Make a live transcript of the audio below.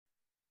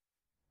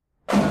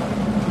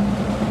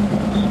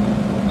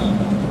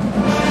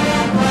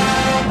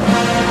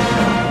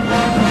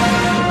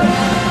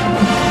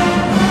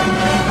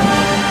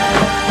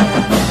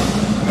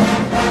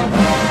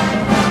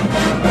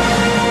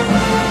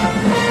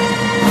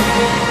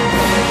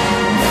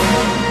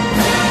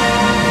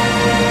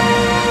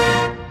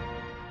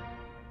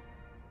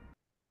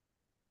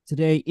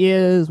Today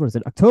is, what is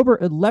it, October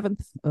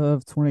 11th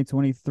of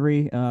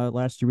 2023.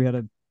 Last year we had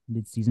a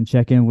mid-season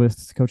check-in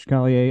with Coach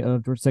Collier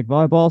of Georgia Tech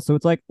Volleyball. So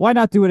it's like, why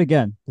not do it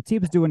again? The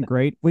team's doing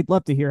great. We'd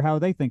love to hear how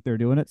they think they're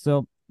doing it.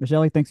 So,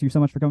 Michelle, thanks you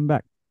so much for coming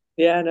back.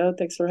 Yeah, no,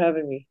 thanks for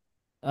having me.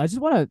 I just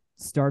want to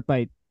start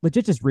by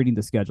legit just reading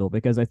the schedule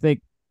because I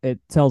think it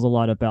tells a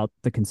lot about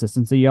the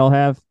consistency y'all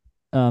have.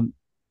 Um,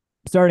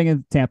 Starting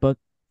in Tampa,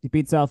 you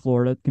beat South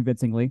Florida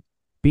convincingly,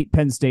 beat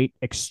Penn State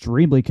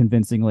extremely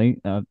convincingly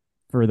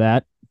for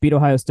that, beat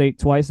Ohio State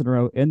twice in a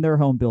row in their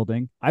home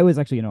building. I was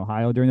actually in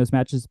Ohio during those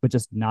matches, but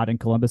just not in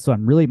Columbus. So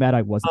I'm really mad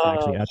I wasn't Oh,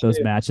 actually at those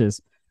shoot.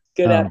 matches.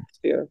 Good Um,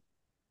 atmosphere.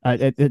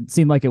 it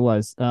seemed like it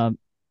was. Then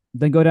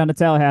go down to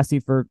Tallahassee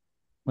for,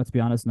 let's be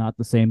honest, not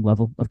the same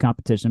level of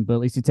competition, but at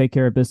least you take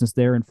care of business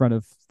there in front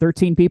of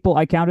 13 people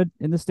I counted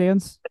in the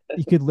stands.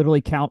 You could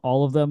literally count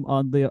all of them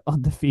on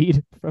the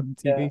feed from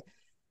Yeah. TV.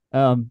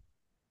 Um,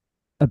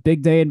 a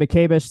big day in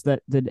McCamish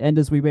that didn't end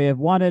as we may have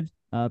wanted,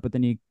 but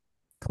then you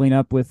clean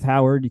up with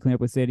Howard, you clean up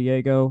with San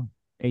Diego.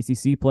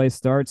 ACC play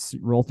starts,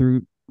 roll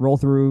through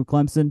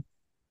Clemson,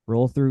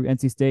 roll through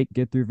NC State,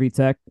 get through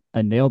VTech,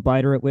 a nail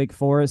biter at Wake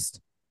Forest,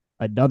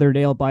 another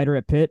nail biter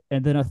at Pitt,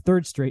 and then a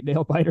third straight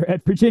nail biter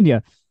at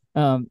Virginia.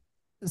 Um,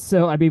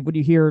 so I mean, when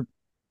you hear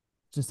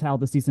just how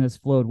the season has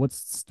flowed,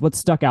 what's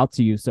stuck out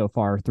to you so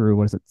far through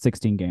what is it,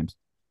 16 games?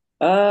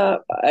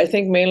 I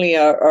think mainly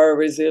our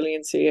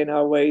resiliency and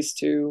our ways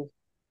to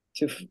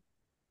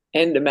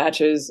end the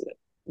matches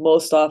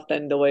most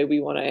often the way we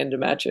want to end the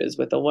matches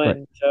with a Right.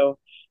 win. So,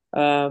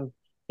 um,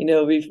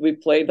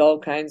 we've played all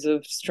kinds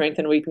of strength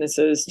and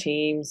weaknesses,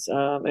 teams,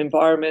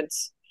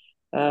 environments,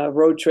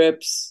 road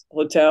trips,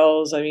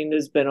 hotels. I mean,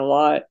 there's been a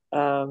lot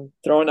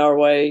thrown our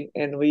way,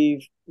 and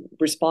we've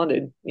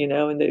responded.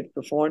 And they've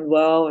performed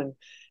well,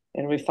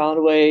 and we found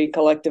a way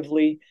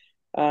collectively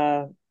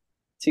uh,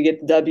 to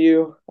get the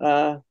W.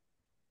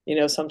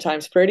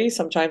 Sometimes pretty,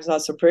 sometimes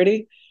not so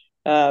pretty.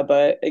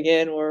 But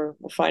again, we're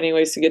finding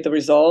ways to get the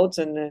results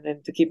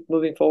and to keep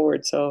moving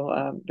forward. So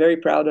I'm very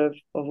proud of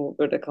what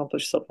we've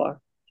accomplished so far.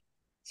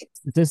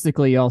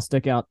 Statistically, y'all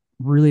stick out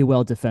really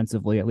well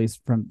defensively, at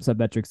least from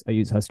submetrics. I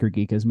use Husker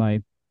Geek as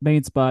my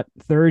main spot,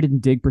 third in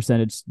dig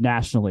percentage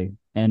nationally,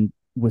 and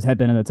had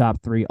been in the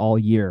top three all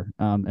year.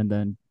 And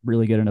then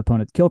really good in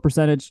opponent kill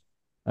percentage,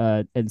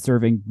 and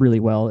serving really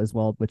well as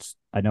well, which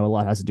I know a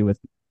lot has to do with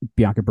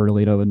Bianca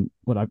Bertolino and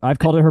what I've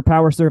called it her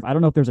power serve. I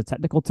don't know if there's a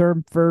technical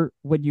term for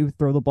when you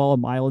throw the ball a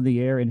mile in the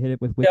air and hit it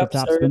with wicked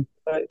Yep, sir. topspin.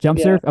 But Jump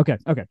yeah, serve. Okay,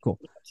 cool.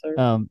 sir.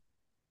 Um,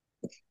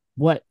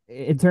 what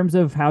in terms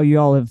of how you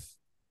all have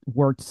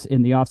worked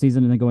in the offseason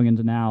and then going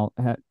into now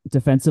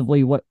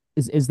defensively, what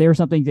is there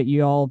something that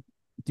you all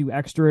do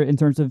extra in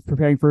terms of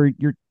preparing for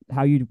your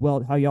how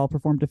y'all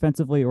perform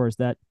defensively, or is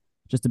that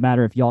just a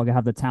matter if y'all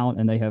have the talent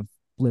and they have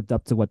lived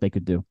up to what they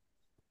could do?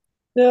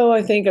 No,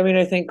 I think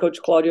Coach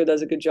Claudio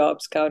does a good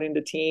job scouting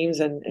the teams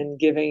and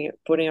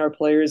putting our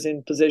players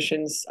in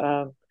positions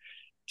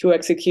to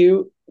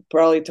execute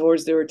probably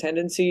towards their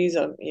tendencies.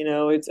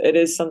 It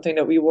is something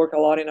that we work a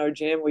lot in our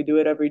gym. We do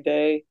it every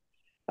day.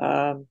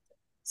 Um,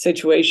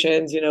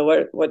 Situations,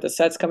 what the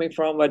set's coming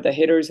from, what the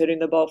hitter's hitting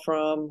the ball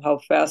from, how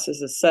fast is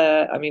the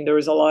set. I mean, there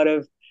was a lot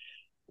of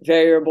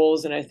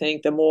variables, and I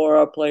think the more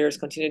our players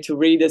continue to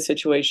read the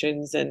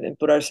situations and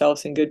put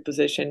ourselves in good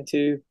position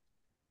to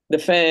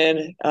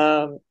defend,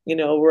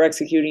 we're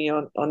executing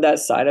on that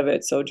side of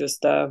it. So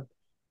just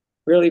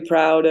really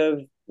proud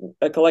of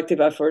a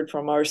collective effort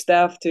from our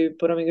staff to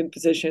put them in good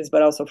positions,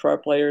 but also for our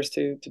players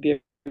to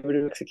be able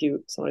to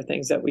execute some of the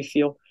things that we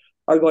feel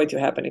are going to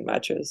happen in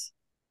matches.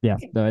 Yeah,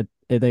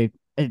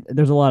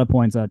 there's a lot of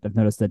points that I've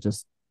noticed that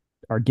just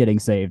are getting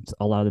saved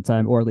a lot of the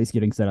time, or at least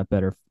getting set up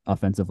better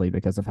offensively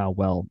because of how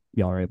well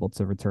y'all are able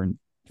to return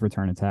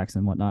attacks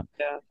and whatnot.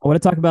 Yeah. I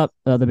want to talk about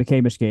the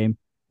McCamish game,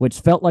 which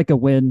felt like a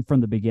win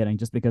from the beginning,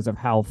 just because of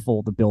how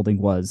full the building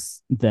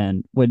was.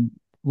 Then when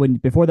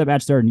before that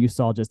match started, and you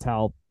saw just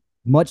how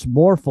much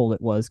more full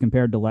it was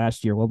compared to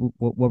last year. What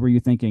were you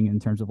thinking in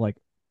terms of like,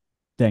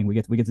 dang, we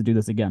get to do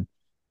this again?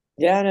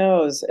 Yeah,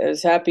 no, I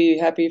was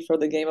happy for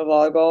the game of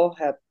volleyball,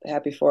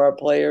 happy for our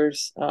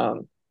players.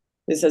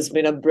 This has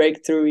been a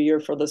breakthrough year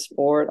for the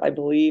sport, I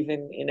believe,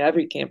 in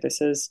every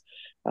campuses.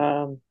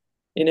 Um,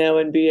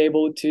 and be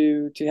able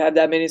to have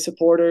that many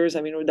supporters.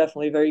 I mean, we're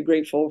definitely very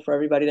grateful for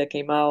everybody that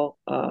came out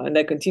and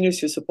that continues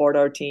to support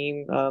our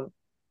team. A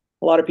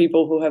lot of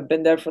people who have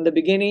been there from the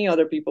beginning,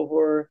 other people who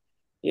are,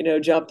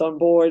 jumped on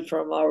board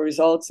from our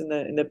results in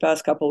the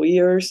past couple of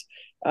years.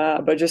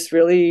 But just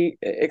really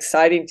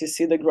exciting to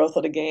see the growth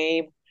of the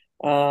game.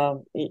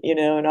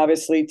 And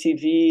obviously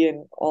TV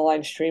and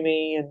online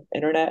streaming and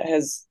internet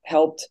has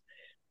helped.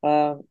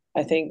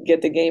 I think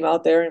get the game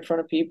out there in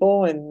front of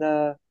people, and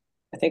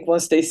I think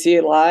once they see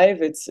it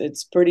live,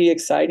 it's pretty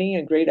exciting,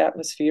 a great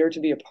atmosphere to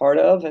be a part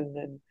of,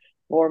 and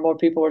more and more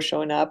people are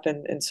showing up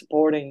and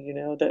supporting,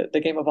 the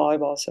game of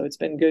volleyball. So it's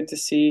been good to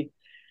see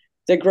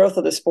the growth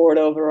of the sport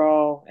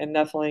overall, and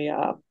definitely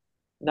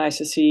nice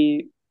to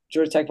see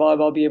Georgia Tech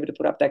volleyball be able to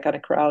put up that kind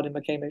of crowd in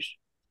McCamish.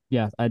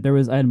 Yeah, I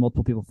had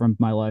multiple people from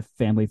my life,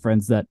 family,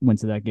 friends that went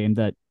to that game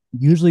that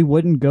usually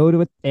wouldn't go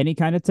to any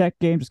kind of tech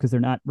game just because they're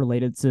not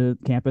related to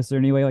campus or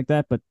any way like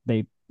that. But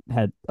they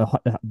had a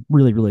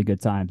really really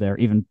good time there,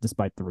 even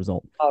despite the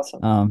result.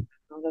 Awesome. Um,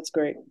 Oh, that's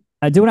great.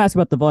 I do want to ask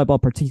about the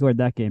volleyball particular in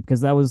that game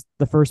because that was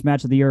the first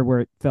match of the year where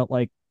it felt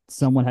like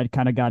someone had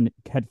kind of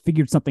had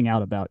figured something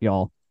out about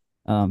y'all.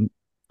 And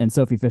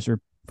Sophie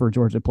Fisher for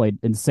Georgia played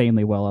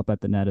insanely well up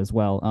at the net as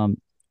well.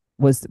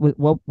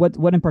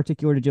 What in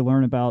particular did you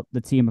learn about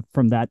the team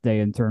from that day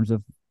in terms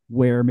of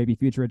where maybe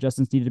future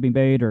adjustments needed to be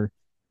made, or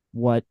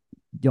what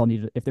y'all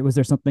needed? If there was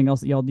something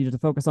else that y'all needed to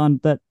focus on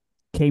that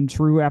came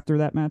true after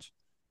that match?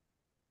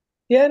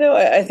 Yeah, no,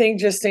 I think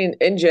just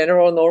in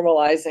general,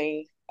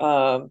 normalizing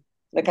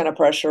the kind of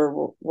pressure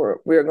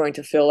we're going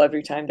to feel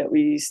every time that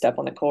we step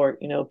on the court.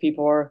 You know,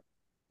 people are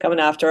coming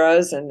after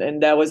us,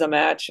 and that was a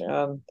match.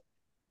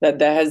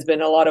 That has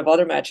been a lot of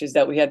other matches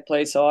that we had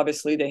played. So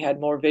obviously they had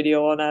more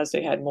video on us.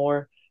 They had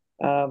more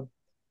um,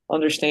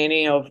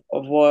 understanding of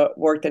what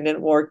worked and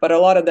didn't work. But a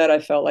lot of that I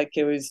felt like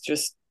it was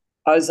just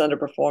us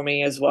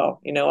underperforming as well.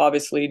 You know,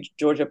 obviously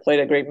Georgia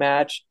played a great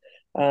match.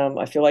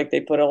 I feel like they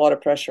put a lot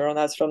of pressure on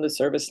us from the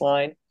service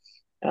line,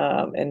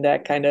 and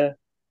that kind of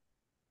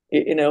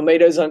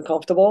made us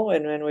uncomfortable,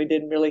 and we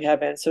didn't really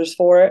have answers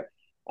for it.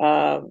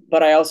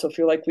 But I also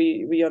feel like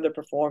we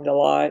underperformed a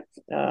lot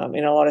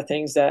in a lot of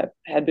things that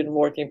had been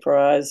working for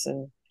us,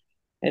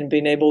 and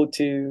being able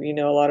to,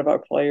 a lot of our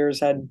players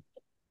had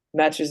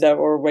matches that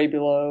were way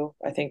below,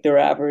 I think, their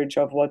average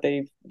of what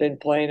they've been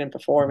playing and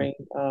performing.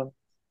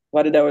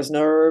 Whether that was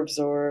nerves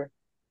or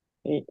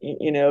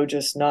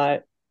just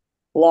not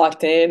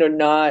locked in or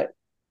not.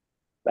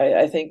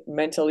 I think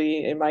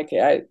mentally, in my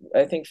case,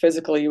 I think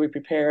physically we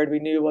prepared. We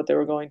knew what they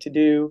were going to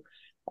do,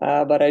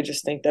 but I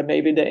just think that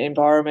maybe the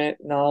environment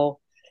and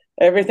all,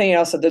 everything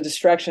else, the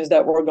distractions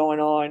that were going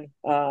on,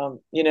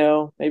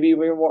 maybe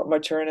we weren't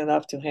mature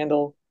enough to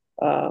handle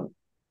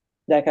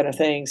that kind of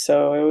thing.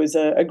 So it was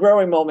a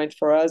growing moment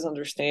for us,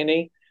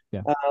 understanding.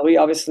 Yeah. We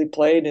obviously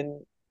played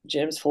in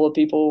gyms full of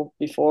people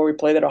before. We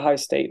played at Ohio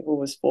State, who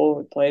was full.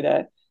 We played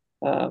at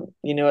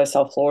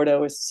South Florida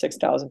with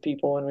 6,000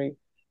 people, and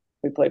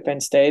we played Penn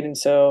State, and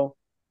so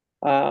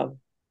I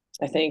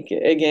think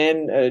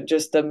again,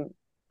 just a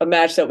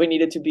match that we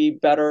needed to be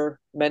better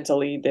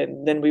mentally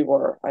than we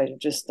were. I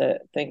just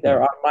think that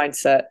Yeah. our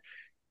mindset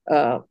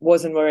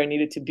wasn't where it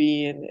needed to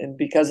be, and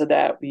because of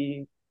that,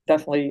 we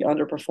definitely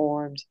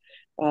underperformed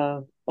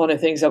on the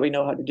things that we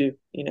know how to do.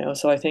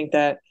 So I think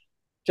that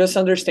just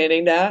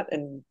understanding that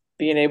and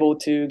being able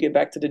to get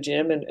back to the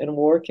gym and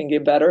work and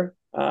get better,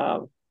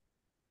 it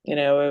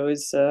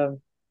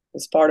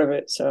was part of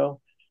it. So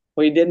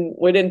we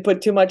didn't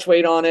put too much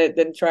weight on it.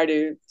 Didn't try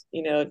to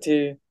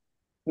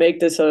make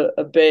this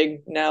a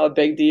big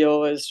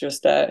deal. Is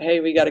just that,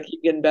 hey, we got to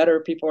keep getting better.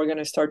 People are going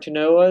to start to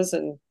know us,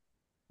 and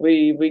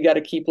we got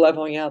to keep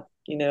leveling up,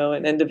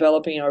 and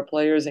developing our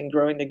players and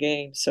growing the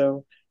game.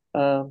 So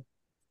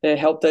it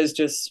helped us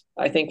just,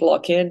 I think,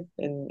 lock in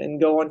and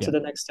go on to Yeah. the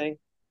next thing.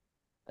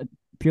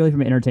 Purely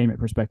from an entertainment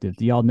perspective,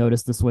 do y'all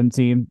notice the swim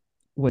team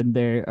when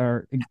they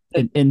are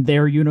in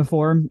their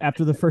uniform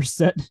after the first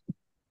set?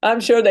 I'm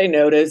sure they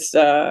noticed,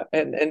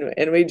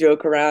 and we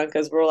joke around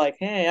because we're like,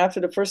 hey, after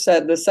the first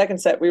set, the second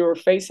set, we were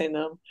facing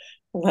them.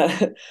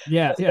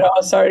 Yeah, yeah,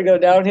 Well, sorry to go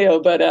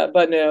downhill, but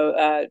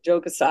no.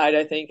 Joke aside,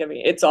 I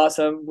mean it's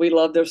awesome. We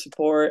love their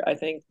support. I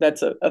think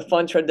that's a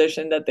fun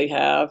tradition that they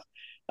have,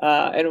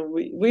 and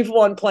we've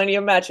won plenty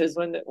of matches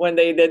when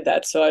they did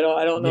that. So I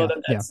don't know yeah,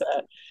 that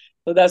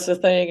yeah. that's the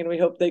thing, and we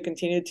hope they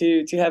continue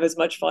to have as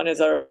much fun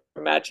as our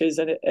matches,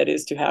 and it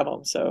is to have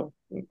them. So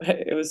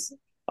it was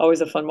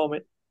always a fun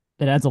moment.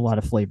 It adds a lot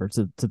of flavor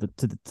to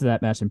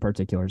that match in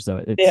particular.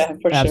 So it's Yeah,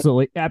 for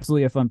sure.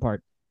 absolutely a fun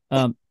part.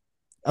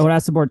 I would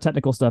ask some more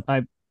technical stuff.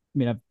 I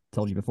mean, I've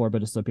told you before,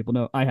 but just so people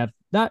know, I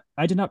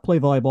did not play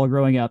volleyball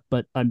growing up,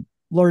 but I'm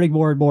learning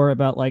more and more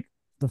about like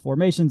the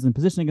formations and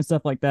positioning and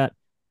stuff like that.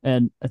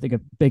 And I think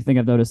a big thing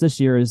I've noticed this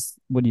year is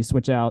when you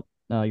switch out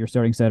your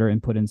starting setter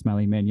and put in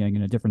Smiley Manyang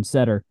in a different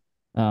setter,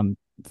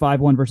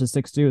 5-1 versus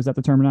 6-2. Is that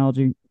the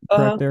terminology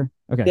correct Uh-huh. there?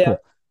 Okay, Yeah.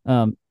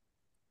 cool.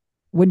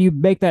 When you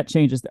make that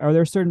change, are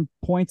there certain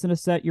points in a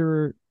set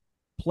you're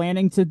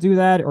planning to do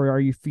that, or are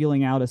you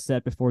feeling out a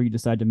set before you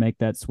decide to make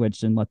that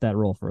switch and let that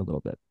roll for a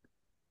little bit?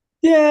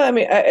 Yeah, I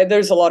mean,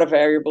 there's a lot of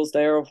variables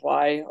there of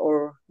why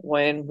or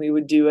when we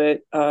would do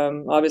it.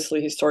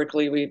 Obviously,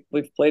 historically,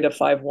 we've played a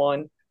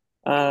 5-1,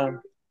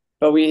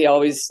 but we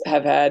always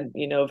have had,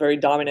 very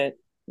dominant,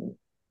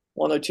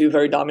 one or two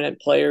very dominant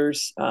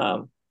players,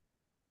 and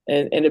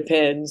it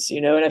depends,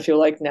 and I feel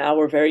like now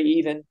we're very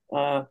even.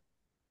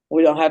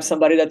 We don't have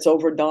somebody that's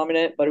over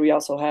dominant, but we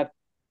also have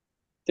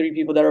three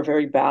people that are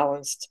very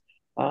balanced.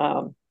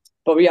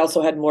 But we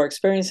also had more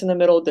experience in the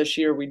middle. This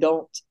year we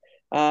don't.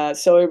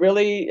 So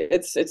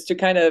it's to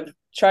kind of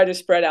try to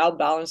spread out,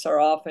 balance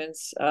our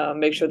offense,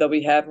 make sure that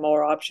we have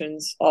more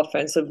options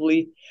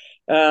offensively,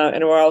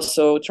 and we're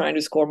also trying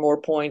to score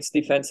more points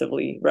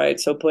defensively, right?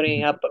 So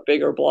putting Mhm. up a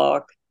bigger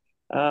block.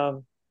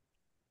 Um,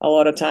 a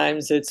lot of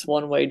times it's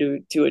one way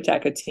to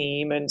attack a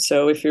team, and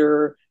so if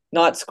you're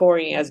not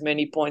scoring as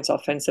many points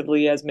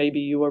offensively as maybe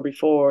you were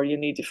before. You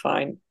need to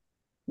find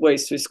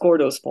ways to score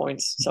those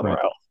points Right. somewhere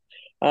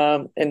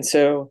else. And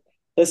so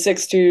the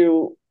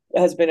 6-2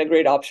 has been a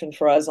great option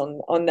for us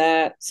on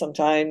that.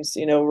 Sometimes,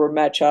 we're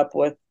match up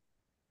with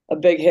a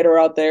big hitter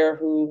out there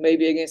who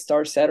maybe against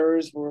our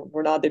setters,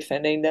 we're not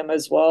defending them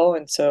as well.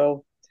 And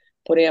so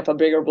putting up a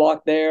bigger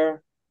block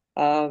there,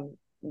 um,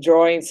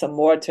 drawing some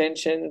more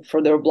attention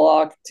for their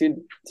block to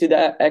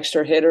that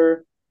extra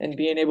hitter and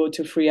being able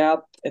to free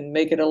up and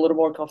make it a little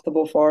more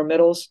comfortable for our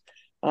middles,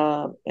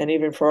 and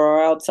even for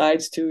our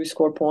outsides to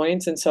score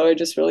points. And so it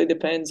just really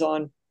depends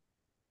on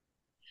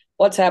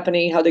what's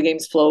happening, how the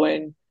game's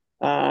flowing,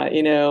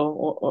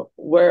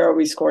 where are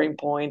we scoring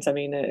points? I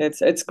mean,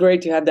 it's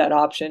great to have that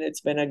option.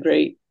 It's been a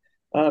great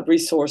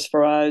resource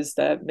for us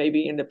that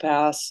maybe in the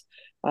past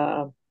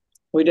uh,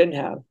 we didn't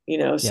have.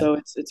 Yeah. So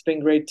it's been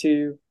great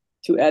to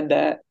add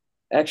that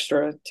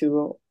extra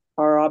to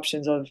our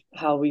options of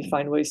how we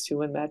find ways to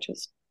win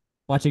matches.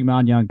 Watching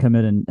Man Young come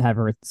in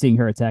and seeing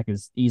her attack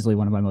is easily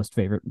one of my most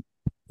favorite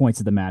points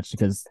of the match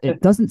because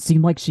it doesn't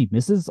seem like she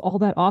misses all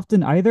that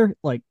often either.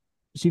 Like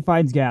she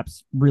finds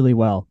gaps really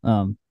well.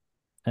 And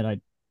I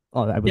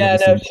would love Yeah,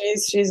 to no, see.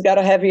 she's got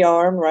a heavy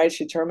arm, right?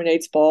 She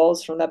terminates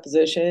balls from that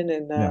position,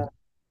 and Yeah.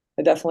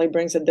 it definitely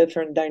brings a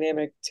different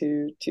dynamic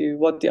to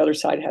what the other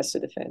side has to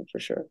defend for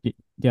sure.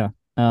 Yeah.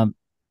 Um,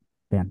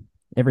 man,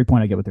 every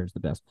point I get with her is the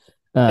best.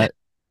 Uh,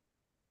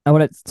 I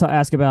want to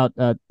ask about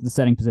the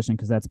setting position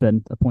because that's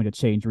been a point of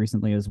change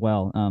recently as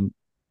well.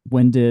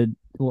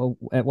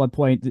 At what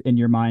point in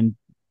your mind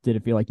did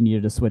it feel like you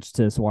needed to switch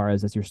to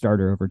Suarez as your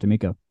starter over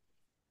D'Amico?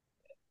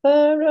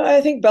 No,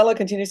 I think Bella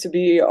continues to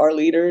be our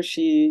leader.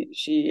 She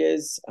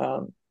is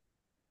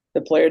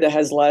the player that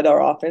has led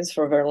our offense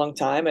for a very long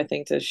time. I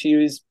think that she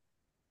was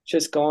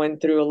just going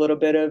through a little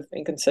bit of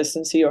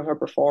inconsistency on her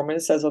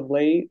performance as of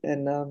late,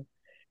 and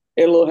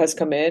Ilo has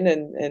come in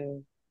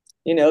and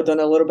done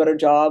a little better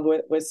job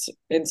with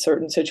in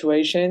certain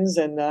situations,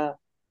 and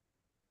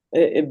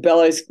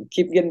Bella's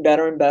keep getting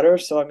better and better.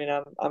 So I mean,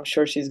 I'm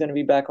sure she's going to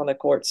be back on the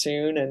court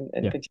soon and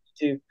Yeah.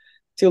 continue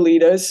to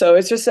lead us. So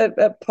it's just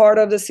a part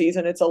of the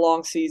season. It's a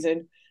long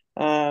season.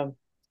 Um,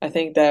 I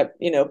think that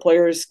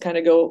players kind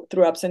of go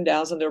through ups and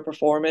downs in their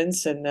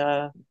performance, and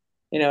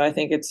I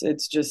think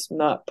it's just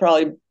not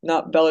probably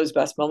not Bella's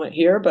best moment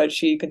here, but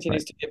she Right.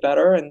 continues to get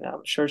better, and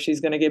I'm sure she's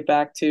going to get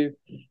back to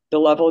the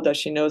level that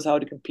she knows how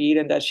to compete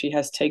and that she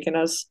has taken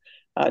us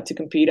to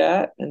compete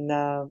at, and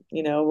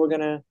we're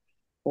gonna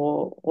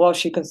well,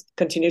 she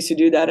continues to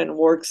do that and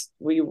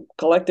we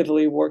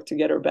collectively work to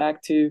get her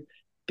back to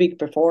peak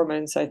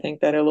performance. I think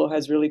that Elo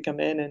has really come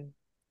in and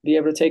be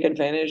able to take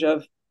advantage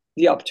of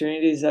the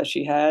opportunities that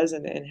she has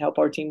and help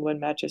our team win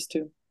matches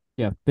too.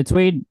 Yeah.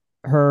 Between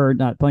her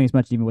not playing as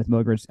much, even with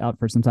Mogridge out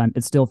for some time,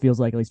 it still feels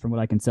like, at least from what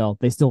I can tell,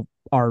 they still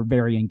are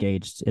very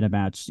engaged in a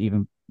match,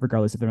 even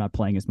regardless if they're not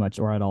playing as much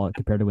or at all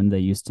compared to when they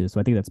used to.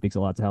 So I think that speaks a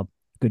lot to how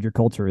good your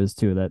culture is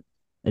too. That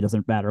it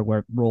doesn't matter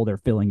what role they're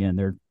filling in;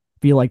 they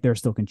feel like they're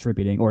still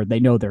contributing, or they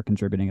know they're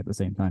contributing at the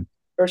same time.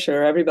 For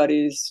sure,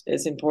 everybody's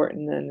is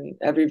important and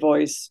every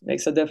voice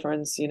makes a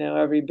difference.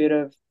 Every bit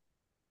of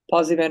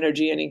positive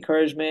energy and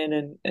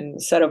encouragement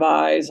and set of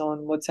eyes on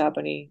what's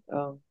happening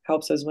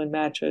helps us win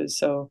matches.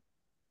 So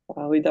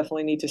we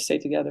definitely need to stay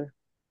together.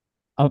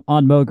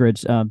 On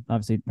Mogridge,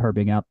 obviously her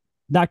being out,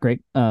 not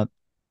great. But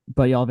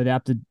y'all have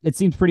adapted. It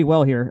seems pretty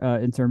well here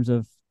in terms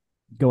of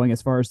going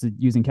as far as to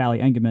using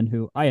Callie Engelman,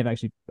 who I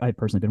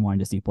personally been wanting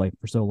to see play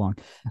for so long.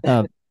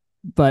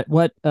 But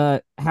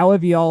how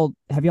have y'all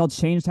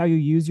changed how you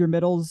use your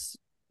middles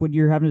when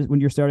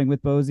you're starting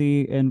with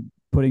Bozy and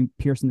putting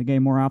Pierce in the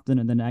game more often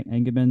and then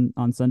Engelman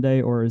on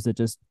Sunday, or is it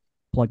just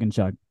plug and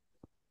chug?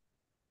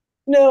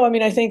 No, I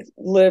mean, I think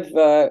Liv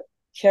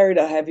carried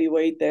a heavy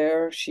weight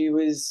there. She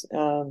was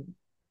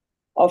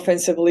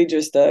offensively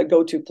just a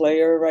go-to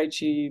player, right?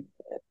 She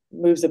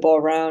moves the ball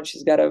around.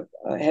 She's got a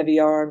heavy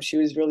arm. She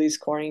was really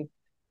scoring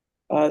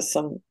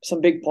some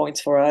big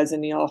points for us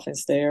in the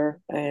offense there,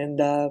 and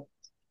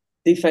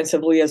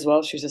defensively as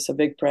well. She's just a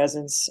big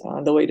presence.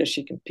 The way that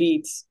she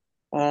competes,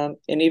 and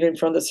even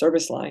from the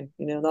service line,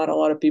 not a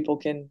lot of people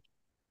can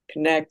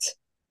connect.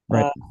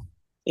 Right.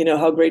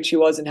 How great she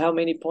was and how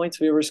many points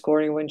we were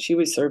scoring when she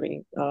was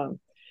serving.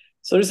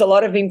 So there's a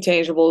lot of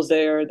intangibles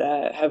there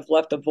that have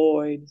left a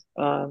void.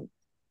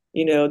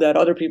 That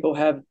other people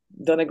have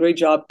done a great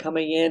job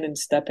coming in and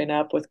stepping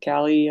up with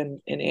Callie and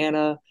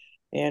Anna,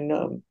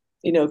 and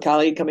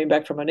Callie coming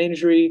back from an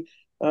injury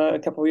a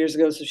couple of years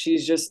ago, so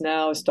she's just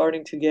now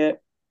starting to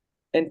get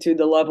into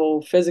the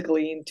level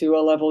physically into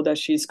a level that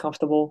she's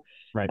comfortable.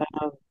 Right.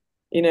 Um,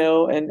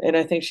 and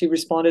I think she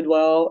responded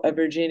well at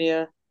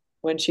Virginia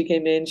when she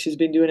came in. She's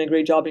been doing a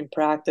great job in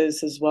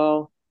practice as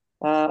well.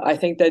 I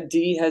think that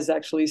Dee has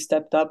actually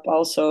stepped up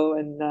also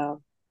and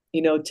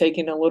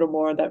taking a little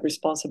more of that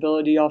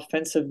responsibility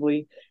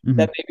offensively Mm-hmm.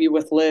 that maybe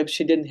with Liv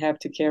she didn't have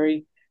to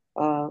carry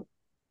that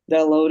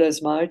load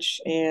as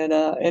much. And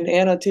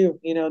Anna too.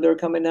 They're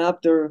coming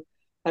up.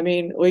 I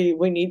mean,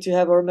 we need to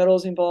have our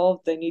middles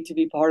involved. They need to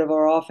be part of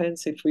our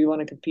offense if we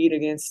want to compete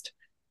against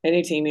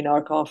any team in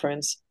our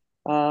conference.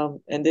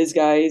 And these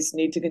guys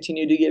need to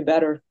continue to get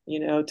better,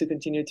 to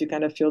continue to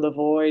kind of fill the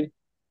void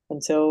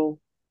until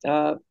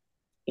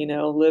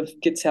Liv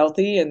gets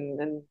healthy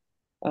and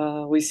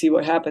we see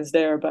what happens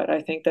there. But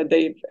I think that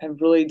they have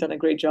really done a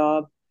great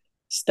job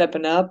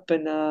stepping up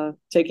and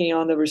taking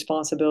on the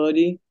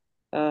responsibility,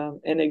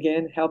 and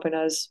again helping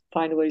us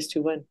find ways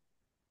to win.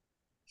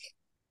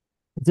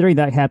 Considering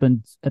that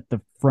happened at the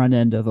front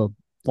end of a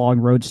long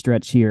road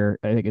stretch here,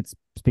 I think it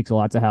speaks a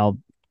lot to how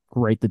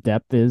great the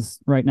depth is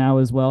right now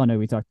as well. I know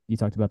you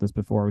talked about this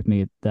before with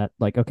me that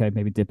like okay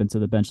maybe dip into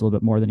the bench a little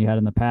bit more than you had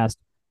in the past,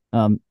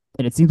 and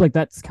it seems like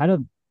that's kind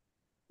of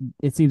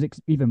it seems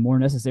even more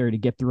necessary to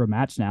get through a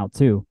match now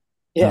too,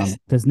 Yes.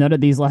 because none of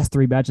these last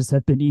three matches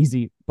have been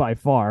easy by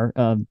far.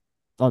 On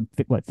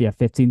what yeah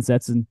 15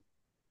 sets in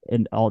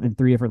all in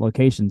three different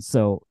locations.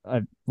 So,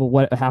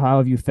 well, how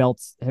have you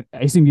felt? I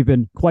assume you've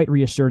been quite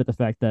reassured at the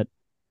fact that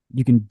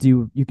you can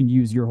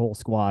use your whole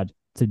squad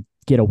to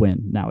get a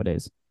win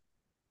nowadays.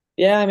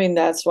 Yeah, I mean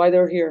that's why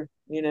they're here.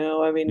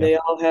 I mean Yeah, they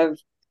all have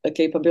a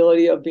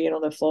capability of being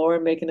on the floor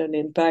and making an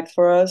impact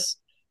for us.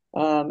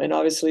 And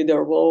obviously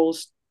their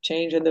roles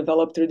change and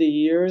develop through the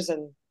years,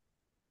 and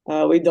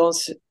we don't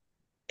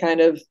kind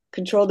of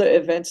control the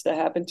events that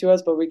happen to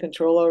us, but we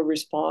control our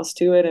response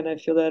to it. And I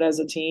feel that as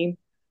a team,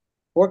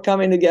 we're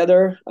coming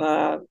together.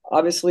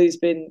 Obviously, it's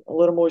been a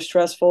little more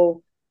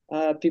stressful.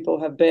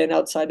 People have been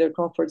outside their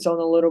comfort zone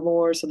a little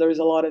more, so there's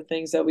a lot of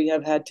things that we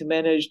have had to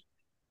manage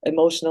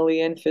emotionally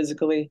and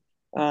physically,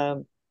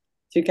 to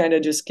kind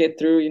of just get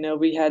through.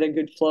 We had a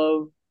good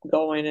flow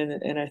going,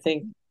 and I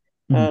think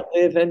mm-hmm.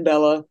 Liv and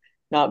Bella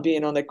not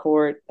being on the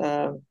court.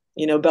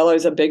 Bella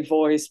is a big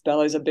voice.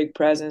 Bella is a big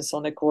presence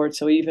on the court.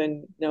 So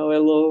even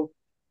Elo,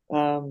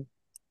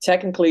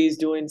 technically is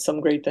doing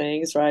some great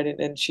things, right?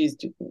 And she's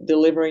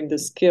delivering the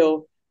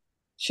skill.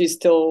 She's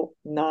still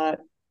not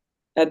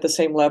at the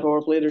same level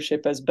of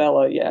leadership as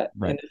Bella yet,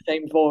 Right. and the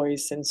same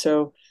voice. And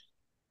so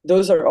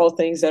those are all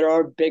things that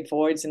are big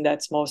voids in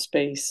that small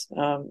space.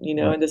 Right.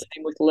 And the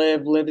same with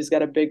Liv. Liv has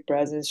got a big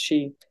presence.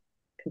 She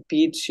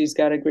competes. She's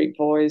got a great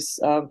voice.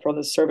 From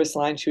the service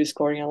line, she was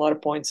scoring a lot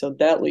of points. So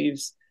that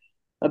leaves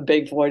a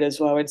big void as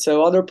well. And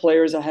so other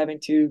players are having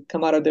to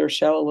come out of their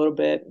shell a little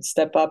bit and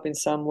step up in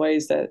some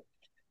ways that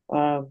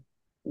um,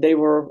 they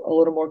were a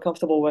little more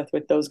comfortable with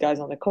those guys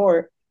on the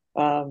court.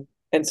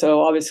 And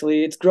so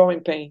obviously it's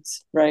growing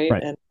pains, right?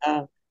 Right.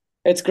 And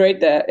it's great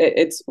that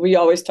it's we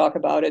always talk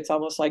about it's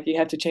almost like you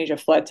have to change a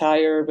flat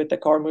tire with the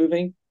car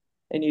moving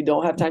and you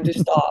don't have time to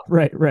stop,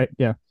 Right. Right.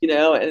 Yeah.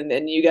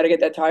 and you got to get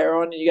that tire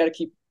on and you got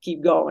to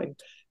keep going.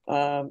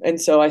 And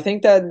so I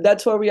think that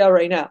that's where we are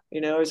right now.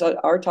 Is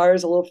our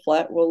tires a little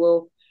flat. We're a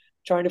little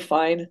trying to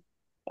find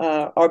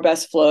our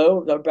best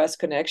flow, our best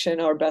connection,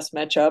 our best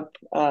matchup,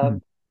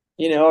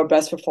 Mm-hmm. our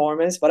best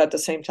performance. But at the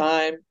same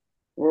time,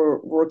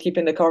 we're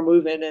keeping the car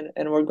moving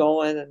and we're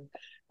going.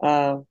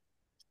 And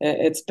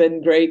it's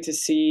been great to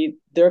see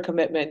their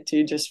commitment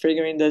to just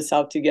figuring this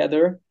out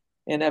together.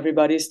 And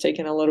everybody's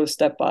taking a little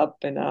step up.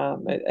 And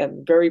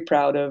I'm very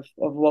proud of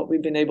what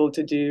we've been able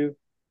to do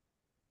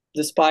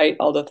despite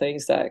all the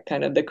things that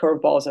kind of the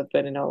curveballs have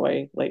been in our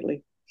way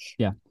lately.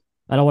 Yeah.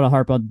 I don't want to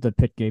harp on the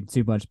pit game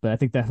too much, but I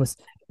think that was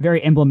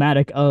very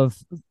emblematic of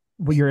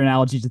what your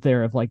analogy to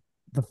there of like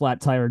the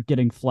flat tire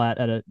getting flat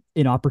at an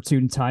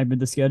inopportune time in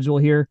the schedule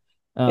here.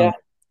 Yeah.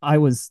 I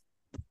was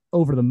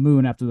over the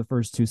moon after the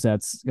first two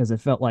sets because it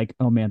felt like,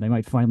 oh man, they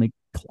might finally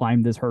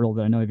climb this hurdle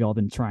that I know y'all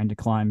been trying to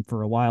climb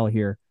for a while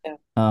here. Yeah.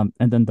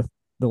 And then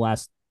the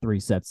last three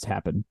sets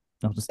happened.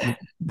 I'll just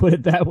put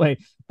it that way.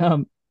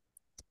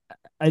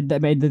 I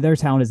mean, their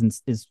talent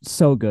is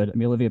so good. I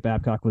mean, Olivia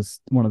Babcock was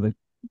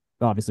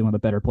obviously one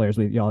of the better players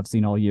y'all have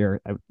seen all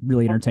year.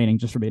 Really entertaining,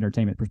 just from an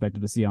entertainment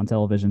perspective, to see on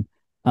television.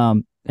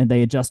 And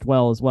they adjust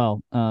well as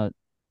well.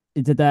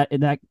 Did that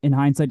in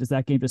hindsight, does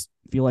that game just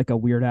feel like a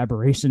weird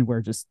aberration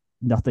where just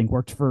nothing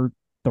worked for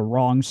the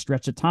wrong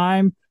stretch of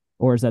time,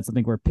 or is that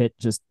something where Pitt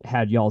just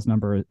had y'all's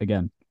number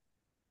again?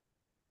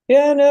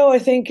 Yeah, no, I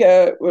think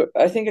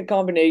a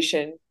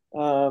combination.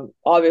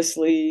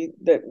 Obviously,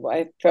 that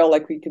I felt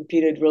like we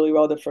competed really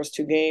well the first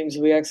two games.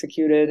 We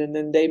executed, and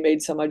then they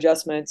made some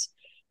adjustments,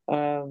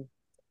 and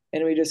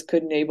we just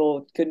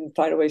couldn't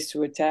find ways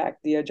to attack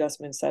the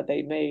adjustments that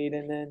they made.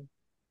 And then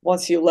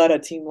once you let a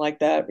team like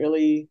that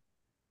really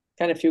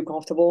kind of feel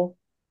comfortable,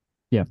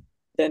 Yeah,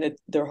 then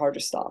they're hard to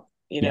stop.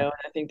 yeah, And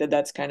I think that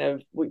that's kind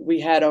of we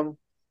had them,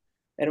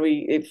 and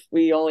we if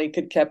we only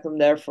could kept them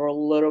there for a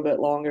little bit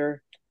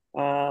longer,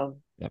 um,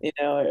 yeah.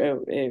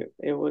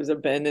 it was a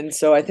bend. And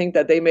so I think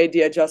that they made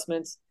the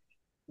adjustments.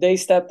 They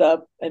stepped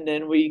up, and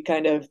then we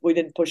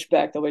didn't push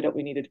back the way that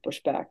we needed to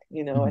push back. I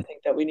Mm-hmm.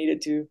 think that we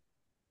needed to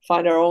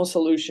find our own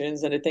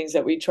solutions, and the things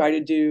that we try to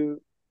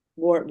do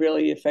weren't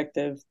really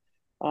effective,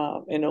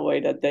 in a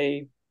way that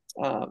they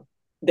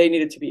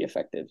needed to be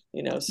effective.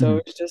 So Mm-hmm.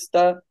 it's just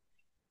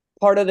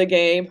part of the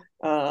game.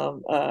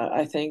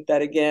 I think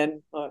that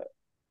again,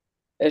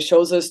 it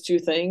shows us two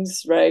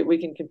things, right? We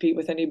can compete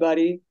with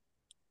anybody,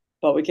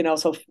 but we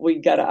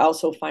got to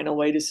also find a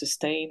way to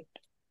sustain.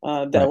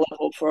 that Right.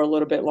 level for a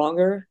little bit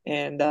longer,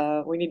 and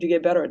we need to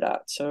get better at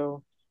that.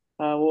 So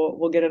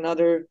we'll get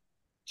another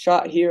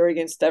shot here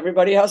against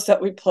everybody else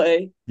that we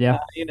play. Yeah.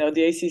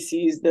 The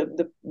ACC's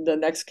the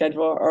next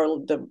schedule, or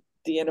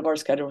the end of our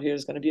schedule here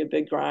is going to be a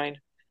big grind.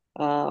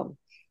 Um,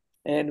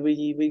 and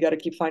we got to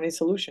keep finding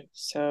solutions.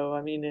 So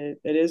I mean,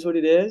 it is what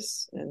it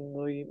is, and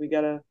we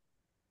got to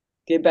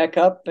get back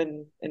up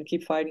and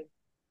keep fighting.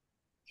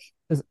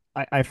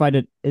 I find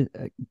it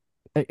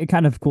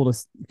kind of cool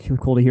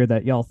to hear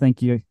that y'all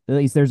think you at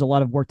least there's a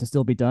lot of work to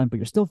still be done, but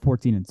you're still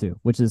 14-2,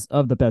 which is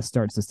of the best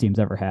starts this team's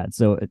ever had.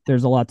 So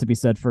there's a lot to be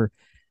said for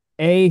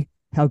A,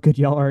 how good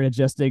y'all are at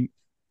adjusting,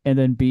 and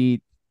then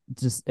B,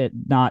 just it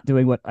not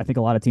doing what I think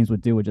a lot of teams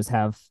would do, would just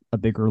have a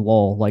bigger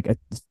lull. Like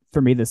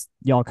for me, this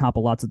y'all comp a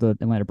lot to the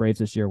Atlanta Braves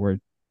this year, where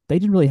they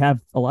didn't really have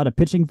a lot of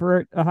pitching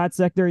for a hot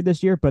secondary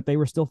this year, but they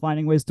were still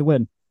finding ways to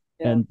win,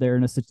 Yeah. and they're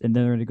in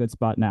a good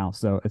spot now.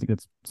 So I think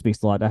that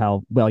speaks a lot to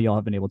how well y'all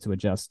have been able to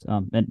adjust.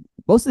 And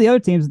most of the other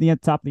teams in the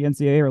top of the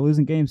NCAA are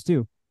losing games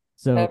too.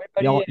 So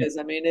Everybody y'all, is.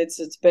 I mean,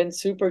 it's been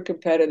super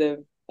competitive.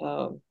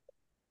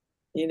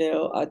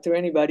 To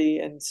anybody.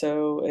 And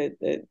so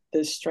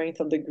the strength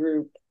of the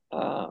group,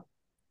 uh,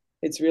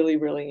 it's really,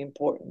 really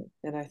important.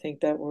 And I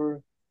think that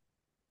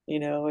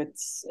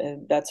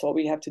and that's what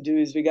we have to do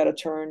is we got to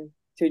turn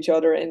to each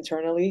other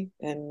internally.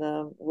 And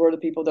we're the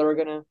people that are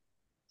going to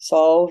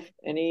solve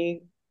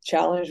any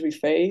challenge we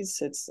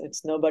face.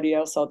 It's nobody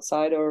else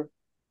outside our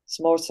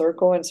small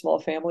circle and small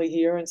family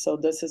here. And so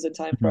this is a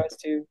time for mhm. us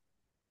to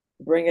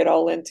bring it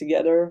all in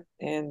together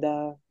and,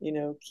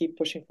 keep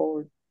pushing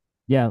forward.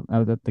 Yeah,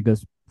 that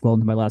goes well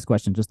into my last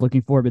question. Just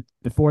looking forward, but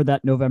before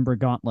that November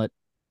gauntlet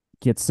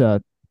gets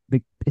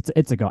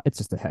it's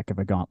just a heck of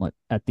a gauntlet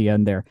at the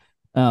end there.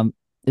 Um,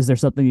 is there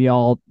something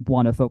y'all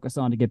want to focus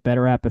on to get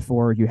better at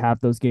before you have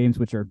those games,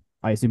 which are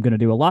I assume going to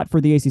do a lot for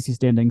the ACC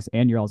standings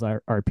and your all's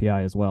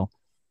RPI as well?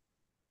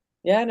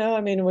 Yeah, no,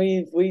 I mean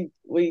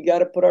we got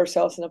to put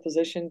ourselves in a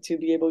position to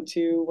be able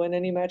to win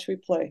any match we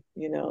play.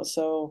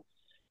 So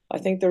I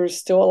think there's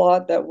still a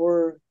lot that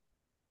we're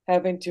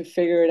having to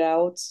figure it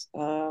out.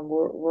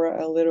 We're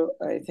a little,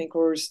 I think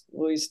we're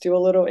still a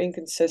little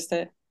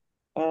inconsistent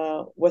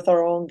with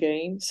our own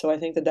game. So I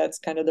think that that's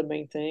kind of the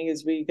main thing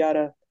is we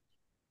gotta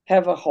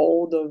have a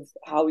hold of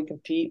how we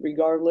compete,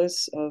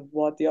 regardless of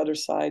what the other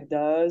side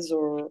does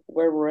or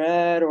where we're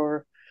at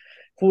or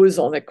who is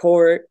on the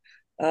court.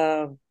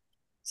 Um,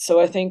 so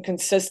I think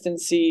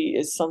consistency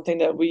is something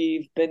that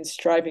we've been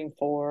striving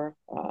for,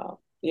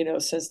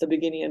 since the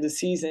beginning of the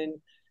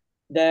season,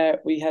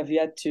 that we have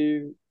yet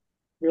to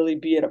really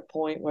be at a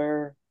point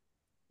where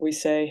we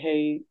say,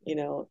 hey,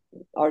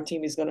 our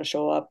team is going to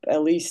show up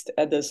at least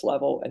at this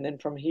level. And then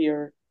from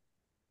here,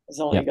 it's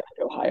only Yeah, going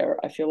to go higher.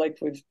 I feel like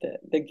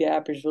the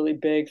gap is really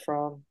big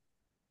from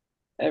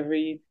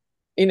every,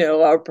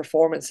 our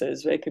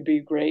performances. It could be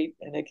great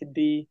and it could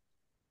be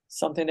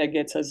something that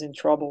gets us in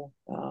trouble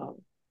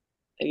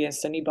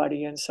against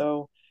anybody. And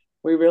so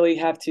we really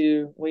have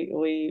to,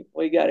 we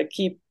got to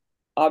keep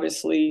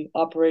obviously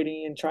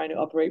operating and trying to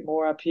operate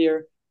more up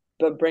here,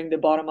 but bring the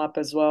bottom up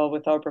as well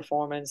with our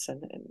performance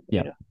and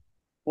yeah.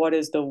 what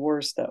is the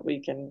worst that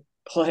we can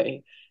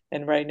play.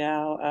 And right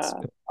now,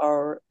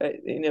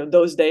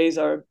 those days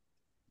are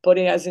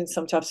putting us in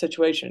some tough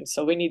situations.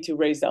 So we need to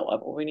raise that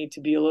level. We need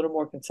to be a little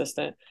more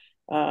consistent.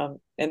 And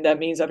that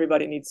means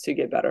everybody needs to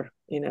get better.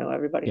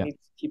 Everybody Yeah. needs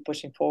to keep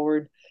pushing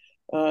forward.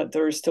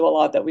 There's still a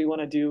lot that we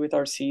want to do with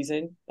our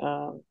season.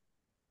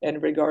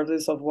 And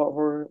regardless of what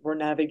we're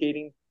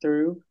navigating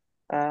through,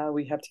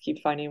 we have to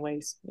keep finding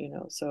ways.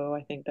 So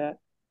I think that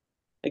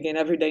again,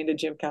 every day in the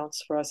gym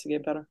counts for us to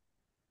get better.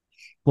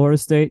 Florida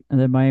State and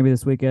then Miami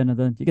this weekend, and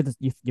then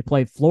you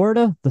play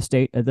Florida, the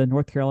state, and then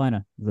North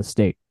Carolina, the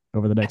state,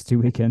 over the next 2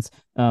 weekends.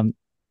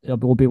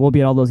 We'll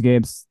be at all those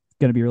games. It's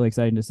going to be really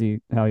exciting to see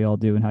how y'all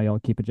do and how y'all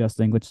keep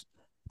adjusting, which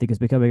I think is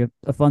becoming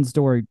a fun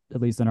story, at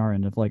least on our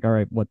end, of like, all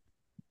right,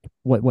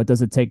 what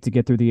does it take to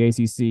get through the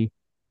ACC,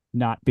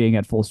 not being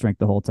at full strength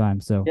the whole time.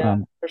 So Yeah,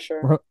 for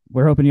sure.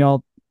 we're hoping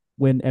y'all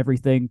win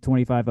everything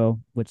 25-0,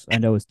 which I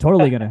know is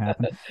totally going to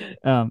happen.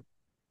 Um,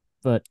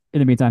 but in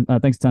the meantime,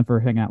 thanks a ton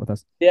for hanging out with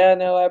us. Yeah,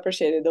 no, I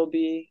appreciate it.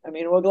 I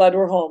mean, we're glad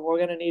we're home. We're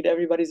gonna need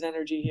everybody's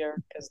energy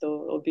here because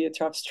it'll be a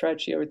tough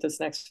stretch here with this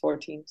next four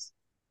teams.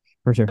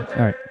 For sure.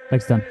 All right.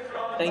 Thanks a ton.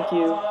 Thank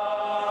you.